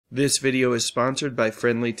This video is sponsored by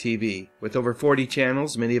Friendly TV. With over 40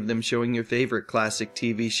 channels, many of them showing your favorite classic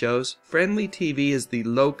TV shows, Friendly TV is the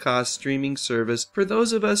low-cost streaming service for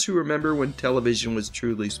those of us who remember when television was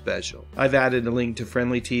truly special. I've added a link to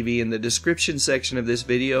Friendly TV in the description section of this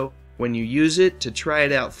video. When you use it to try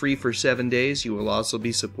it out free for 7 days, you will also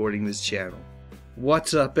be supporting this channel.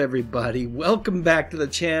 What's up, everybody? Welcome back to the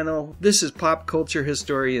channel. This is pop culture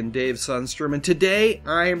historian Dave Sundstrom, and today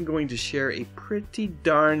I am going to share a pretty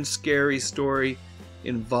darn scary story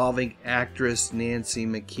involving actress Nancy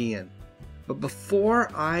McKeon. But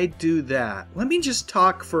before I do that, let me just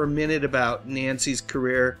talk for a minute about Nancy's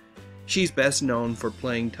career. She's best known for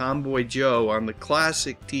playing Tomboy Joe on the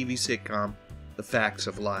classic TV sitcom The Facts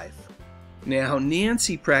of Life. Now,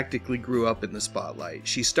 Nancy practically grew up in the spotlight.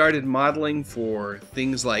 She started modeling for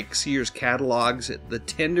things like Sears catalogs at the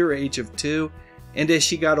tender age of 2, and as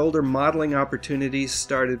she got older, modeling opportunities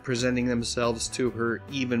started presenting themselves to her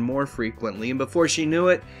even more frequently, and before she knew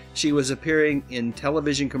it, she was appearing in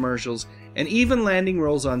television commercials and even landing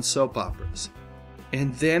roles on soap operas.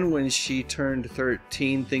 And then when she turned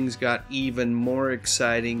 13, things got even more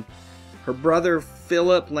exciting. Her brother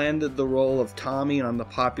Philip landed the role of Tommy on the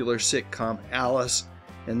popular sitcom Alice,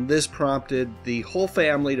 and this prompted the whole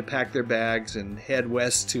family to pack their bags and head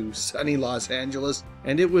west to sunny Los Angeles,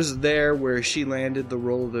 and it was there where she landed the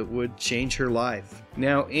role that would change her life.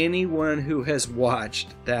 Now, anyone who has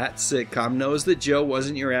watched that sitcom knows that Jo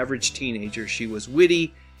wasn't your average teenager. She was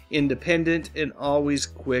witty, independent, and always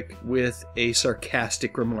quick with a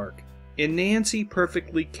sarcastic remark. And Nancy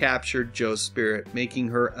perfectly captured Jo's spirit, making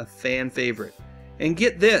her a fan favorite. And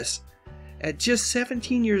get this, at just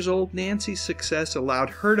 17 years old, Nancy's success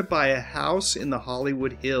allowed her to buy a house in the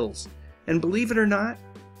Hollywood Hills. And believe it or not,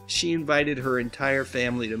 she invited her entire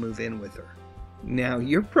family to move in with her. Now,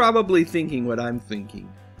 you're probably thinking what I'm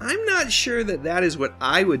thinking. I'm not sure that that is what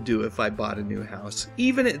I would do if I bought a new house,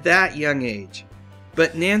 even at that young age.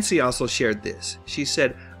 But Nancy also shared this. She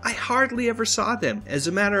said, "I hardly ever saw them. As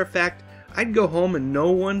a matter of fact, I'd go home and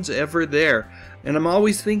no one's ever there. And I'm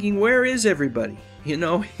always thinking, where is everybody? You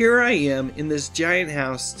know, here I am in this giant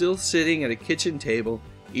house, still sitting at a kitchen table,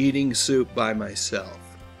 eating soup by myself."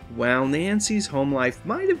 While Nancy's home life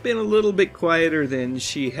might have been a little bit quieter than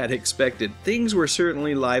she had expected, things were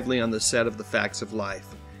certainly lively on the set of The Facts of Life.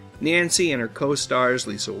 Nancy and her co-stars,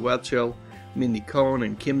 Lisa Whelchel, Mindy Cohn,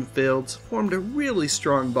 and Kim Fields, formed a really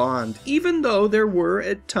strong bond, even though there were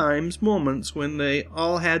at times moments when they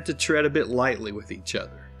all had to tread a bit lightly with each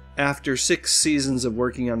other. After 6 seasons of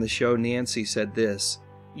working on the show, Nancy said this: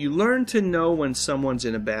 "You learn to know when someone's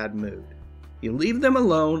in a bad mood. You leave them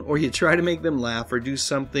alone, or you try to make them laugh or do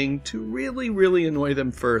something to really annoy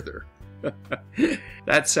them further."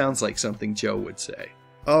 That sounds like something Jo would say.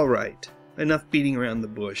 All right. Enough beating around the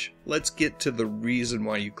bush. Let's get to the reason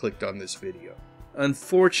why you clicked on this video.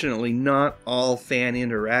 Unfortunately, not all fan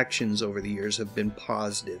interactions over the years have been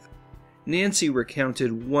positive. Nancy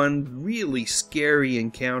recounted one really scary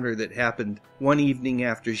encounter that happened one evening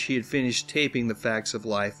after she had finished taping The Facts of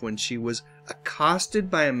Life, when she was accosted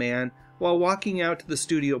by a man while walking out to the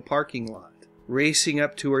studio parking lot. Racing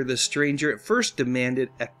up to her, the stranger at first demanded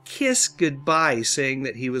a kiss goodbye, saying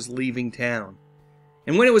that he was leaving town.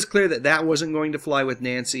 And when it was clear that that wasn't going to fly with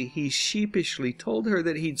Nancy, he sheepishly told her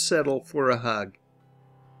that he'd settle for a hug.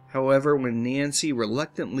 However, when Nancy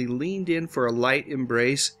reluctantly leaned in for a light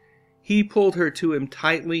embrace, he pulled her to him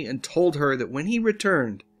tightly and told her that when he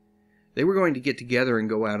returned, they were going to get together and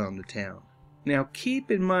go out on the town. Now keep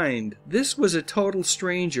in mind, this was a total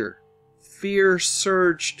stranger. Fear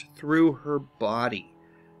surged through her body.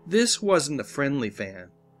 This wasn't a friendly fan.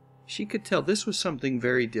 She could tell this was something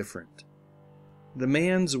very different. The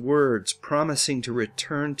man's words promising to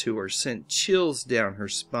return to her sent chills down her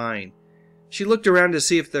spine. She looked around to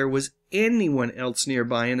see if there was anyone else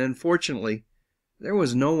nearby, and unfortunately, there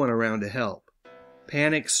was no one around to help.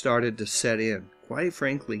 Panic started to set in. Quite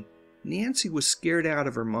frankly, Nancy was scared out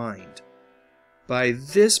of her mind. By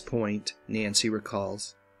this point, Nancy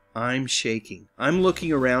recalls, "I'm shaking. I'm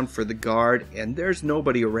looking around for the guard, and there's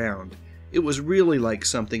nobody around. It was really like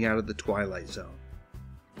something out of the Twilight Zone."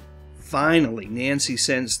 Finally, Nancy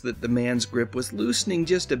sensed that the man's grip was loosening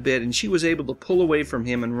just a bit, and she was able to pull away from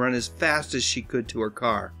him and run as fast as she could to her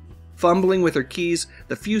car. Fumbling with her keys,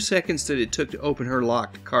 the few seconds that it took to open her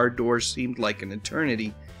locked car door seemed like an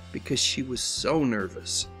eternity because she was so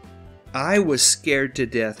nervous. "I was scared to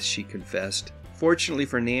death," she confessed. Fortunately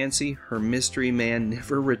for Nancy, her mystery man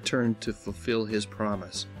never returned to fulfill his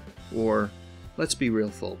promise. Or, let's be real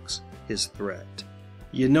folks, his threat.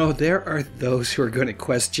 You know, there are those who are going to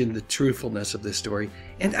question the truthfulness of this story,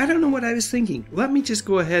 and I don't know what I was thinking. Let me just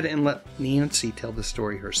go ahead and let Nancy tell the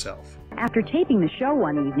story herself. After taping the show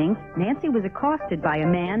one evening, Nancy was accosted by a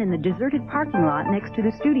man in the deserted parking lot next to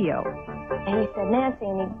the studio. And he said, "Nancy,"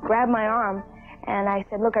 and he grabbed my arm. And I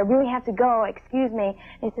said, "Look, I really have to go. Excuse me."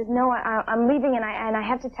 And he says, "No, I'm leaving, and I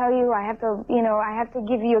have to tell you, I have to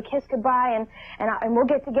give you a kiss goodbye, and we'll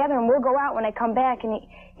get together, and we'll go out when I come back." And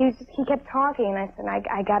he kept talking, and I said,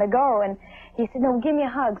 "I gotta go." And he said, "No, give me a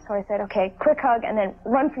hug." So I said, "Okay, quick hug, and then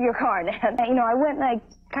run for your car." And I went and I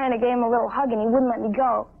kind of gave him a little hug, and he wouldn't let me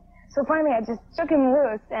go. So finally, I just shook him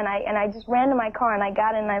loose, and I just ran to my car, and I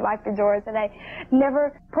got in, and I locked the doors, and I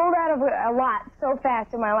never pulled out of a lot so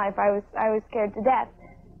fast in my life. I was scared to death,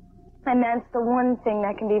 and that's the one thing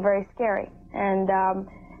that can be very scary, and I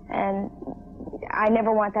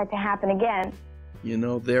never want that to happen again. You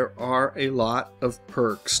know, there are a lot of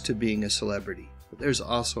perks to being a celebrity, but there's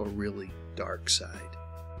also a really dark side.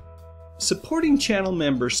 Supporting channel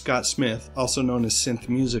member Scott Smith, also known as Synth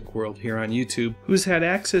Music World here on YouTube, who's had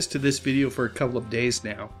access to this video for a couple of days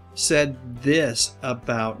now, said this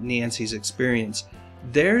about Nancy's experience.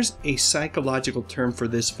 There's a psychological term for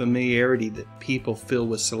this familiarity that people feel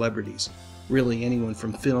with celebrities. Really anyone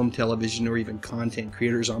from film, television, or even content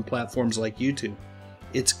creators on platforms like YouTube.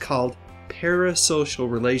 It's called parasocial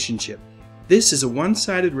relationship. This is a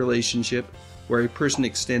one-sided relationship where a person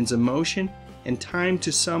extends emotion and time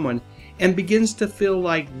to someone and begins to feel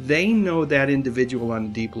like they know that individual on a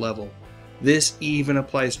deep level. This even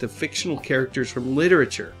applies to fictional characters from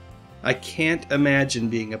literature. I can't imagine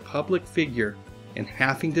being a public figure and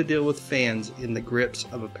having to deal with fans in the grips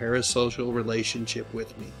of a parasocial relationship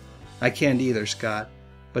with me. I can't either, Scott,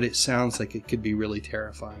 but it sounds like it could be really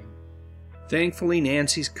terrifying. Thankfully,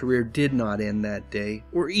 Nancy's career did not end that day,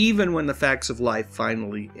 or even when The Facts of Life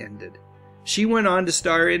finally ended. She went on to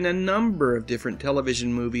star in a number of different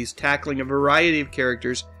television movies tackling a variety of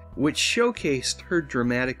characters which showcased her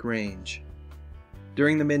dramatic range.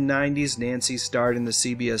 During the mid-90s, Nancy starred in the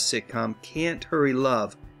CBS sitcom Can't Hurry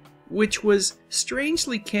Love, which was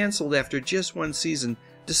strangely canceled after just one season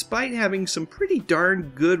despite having some pretty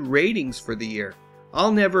darn good ratings for the year.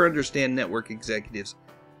 I'll never understand network executives.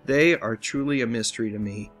 They are truly a mystery to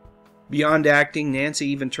me. Beyond acting, Nancy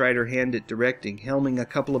even tried her hand at directing, helming a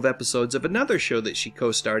couple of episodes of another show that she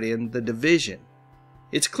co-starred in, The Division.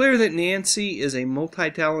 It's clear that Nancy is a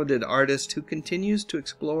multi-talented artist who continues to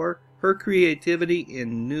explore her creativity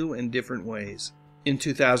in new and different ways. In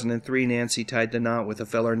 2003, Nancy tied the knot with a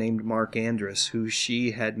feller named Mark Andrus, who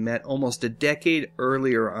she had met almost a decade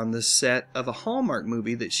earlier on the set of a Hallmark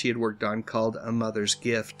movie that she had worked on called A Mother's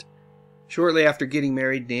Gift. Shortly after getting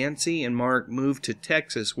married, Nancy and Mark moved to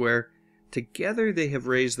Texas, where together they have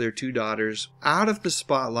raised their two daughters out of the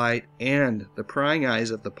spotlight and the prying eyes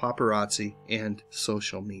of the paparazzi and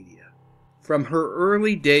social media. From her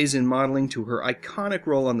early days in modeling to her iconic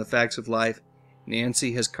role on The Facts of Life,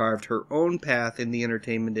 Nancy has carved her own path in the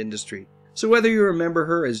entertainment industry. So whether you remember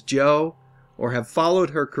her as Jo or have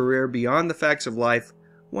followed her career beyond The Facts of Life,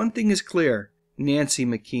 one thing is clear: Nancy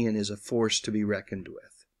McKeon is a force to be reckoned with.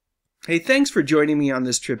 Hey, thanks for joining me on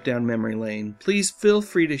this trip down memory lane. Please feel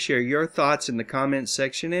free to share your thoughts in the comments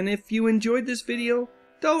section, and if you enjoyed this video,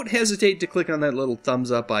 don't hesitate to click on that little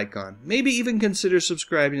thumbs up icon. Maybe even consider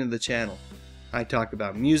subscribing to the channel. I talk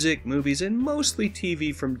about music, movies, and mostly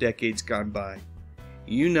TV from decades gone by.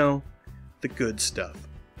 You know, the good stuff.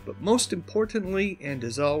 But most importantly, and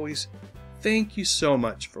as always, thank you so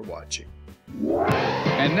much for watching.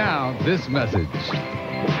 And now, this message.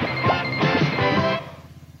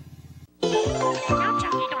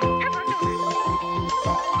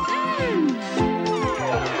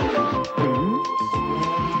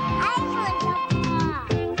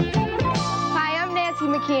 Hi, I'm Nancy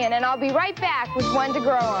McKeon, and I'll be right back with one to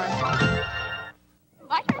grow on.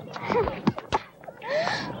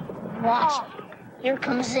 Watch. Here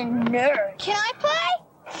comes a nerd. Can I play?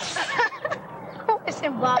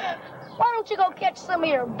 Listen, Bob, why don't you go catch some of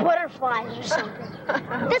your butterflies or something?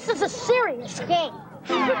 This is a serious game.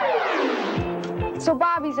 So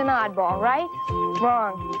Bobby's an oddball, right?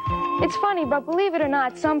 Wrong. It's funny, but believe it or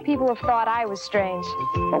not, some people have thought I was strange.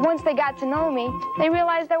 But once they got to know me, they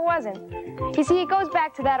realized I wasn't. You see, it goes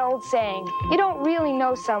back to that old saying, you don't really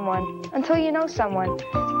know someone until you know someone.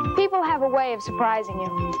 People have a way of surprising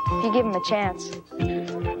you, if you give them a chance.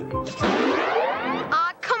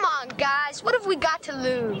 Come on, guys. What have we got to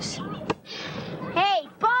lose? Hey,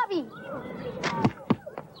 Bobby!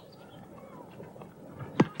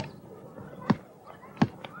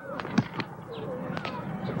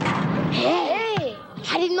 Hey!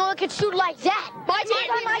 I didn't know I could shoot like that. My team!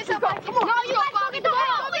 No, you guys go get the ball!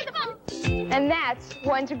 And that's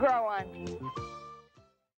one to grow on.